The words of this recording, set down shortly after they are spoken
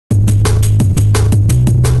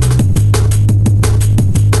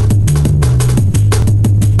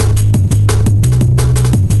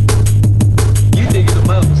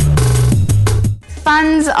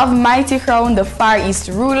of Mighty Crown, the Far East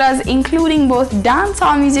rulers, including both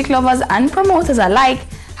dancehall music lovers and promoters alike,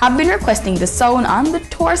 have been requesting the sound on the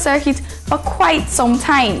tour circuit for quite some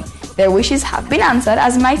time. Their wishes have been answered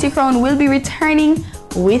as Mighty Crown will be returning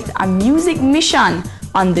with a music mission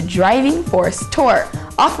on the Driving Force tour,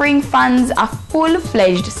 offering fans a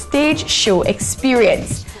full-fledged stage show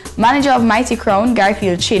experience. Manager of Mighty Crown,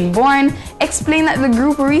 Garfield Chinborn, explained that the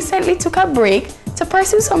group recently took a break to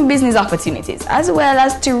pursue some business opportunities, as well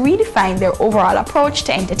as to redefine their overall approach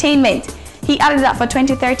to entertainment. He added that for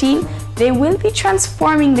 2013, they will be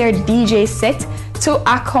transforming their DJ set to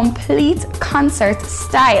a complete concert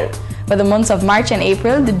style. For the months of March and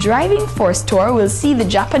April, the Driving Force tour will see the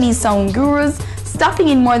Japanese sound gurus stopping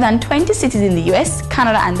in more than 20 cities in the US,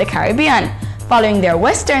 Canada, and the Caribbean. Following their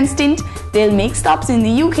Western stint, they'll make stops in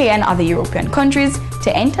the UK and other European countries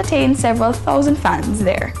to entertain several thousand fans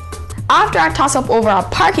there. After a toss-up over a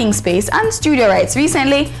parking space and studio rights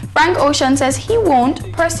recently, Frank Ocean says he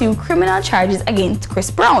won't pursue criminal charges against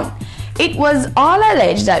Chris Brown. It was all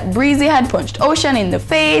alleged that Breezy had punched Ocean in the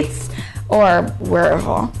face or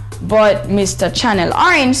wherever, but Mr. Channel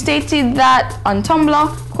Orange stated that on Tumblr,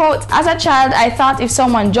 quote, "As a child, I thought if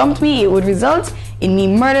someone jumped me, it would result in me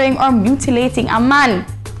murdering or mutilating a man.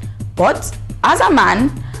 But as a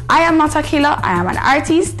man, I am not a killer, I am an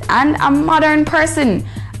artist and a modern person.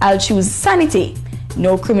 I'll choose sanity.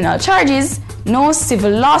 No criminal charges, no civil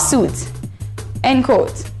lawsuit." End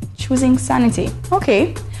quote. Choosing sanity.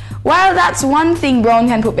 Okay. While that's one thing Brown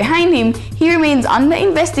can put behind him, he remains under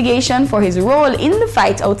investigation for his role in the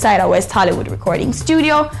fight outside a West Hollywood recording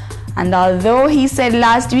studio. And although he said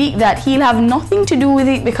last week that he'll have nothing to do with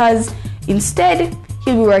it because instead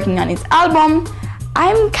he'll be working on his album,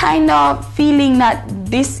 I'm kind of feeling that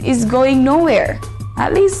this is going nowhere.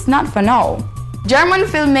 At least not for now. German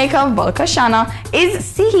filmmaker Volker Schanner is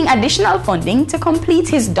seeking additional funding to complete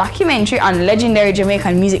his documentary on legendary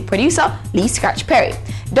Jamaican music producer Lee Scratch Perry.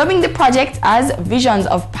 Dubbing the project as Visions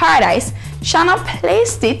of Paradise, Schanner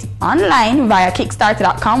placed it online via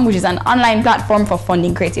Kickstarter.com, which is an online platform for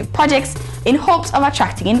funding creative projects, in hopes of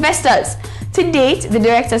attracting investors. To date, the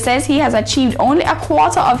director says he has achieved only a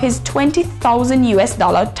quarter of his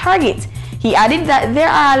 $20,000 target. He added that there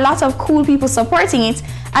are a lot of cool people supporting it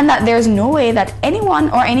and that there's no way that anyone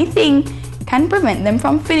or anything can prevent them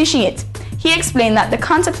from finishing it. He explained that the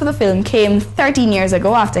concept for the film came 13 years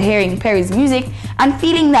ago after hearing Perry's music and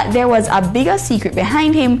feeling that there was a bigger secret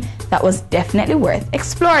behind him that was definitely worth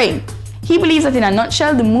exploring. He believes that in a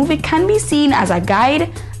nutshell, the movie can be seen as a guide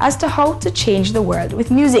as to how to change the world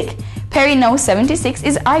with music. Perry, now 76,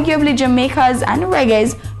 is arguably Jamaica's and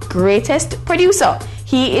reggae's greatest producer.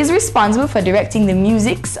 He is responsible for directing the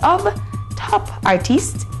musics of top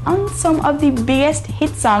artists on some of the biggest hit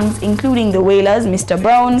songs, including The Wailers, Mr.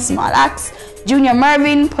 Brown, Small Axe, Junior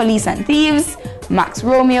Murvin, Police and Thieves, Max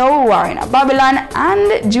Romeo, War in a Babylon,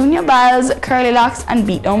 and Junior Biles, Curly Locks, and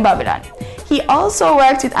Beat Down Babylon. He also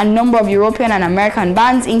worked with a number of European and American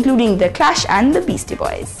bands, including The Clash and the Beastie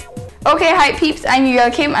Boys. Okay, Hype Peeps, I'm your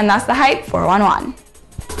girl Kim, and that's the Hype 411.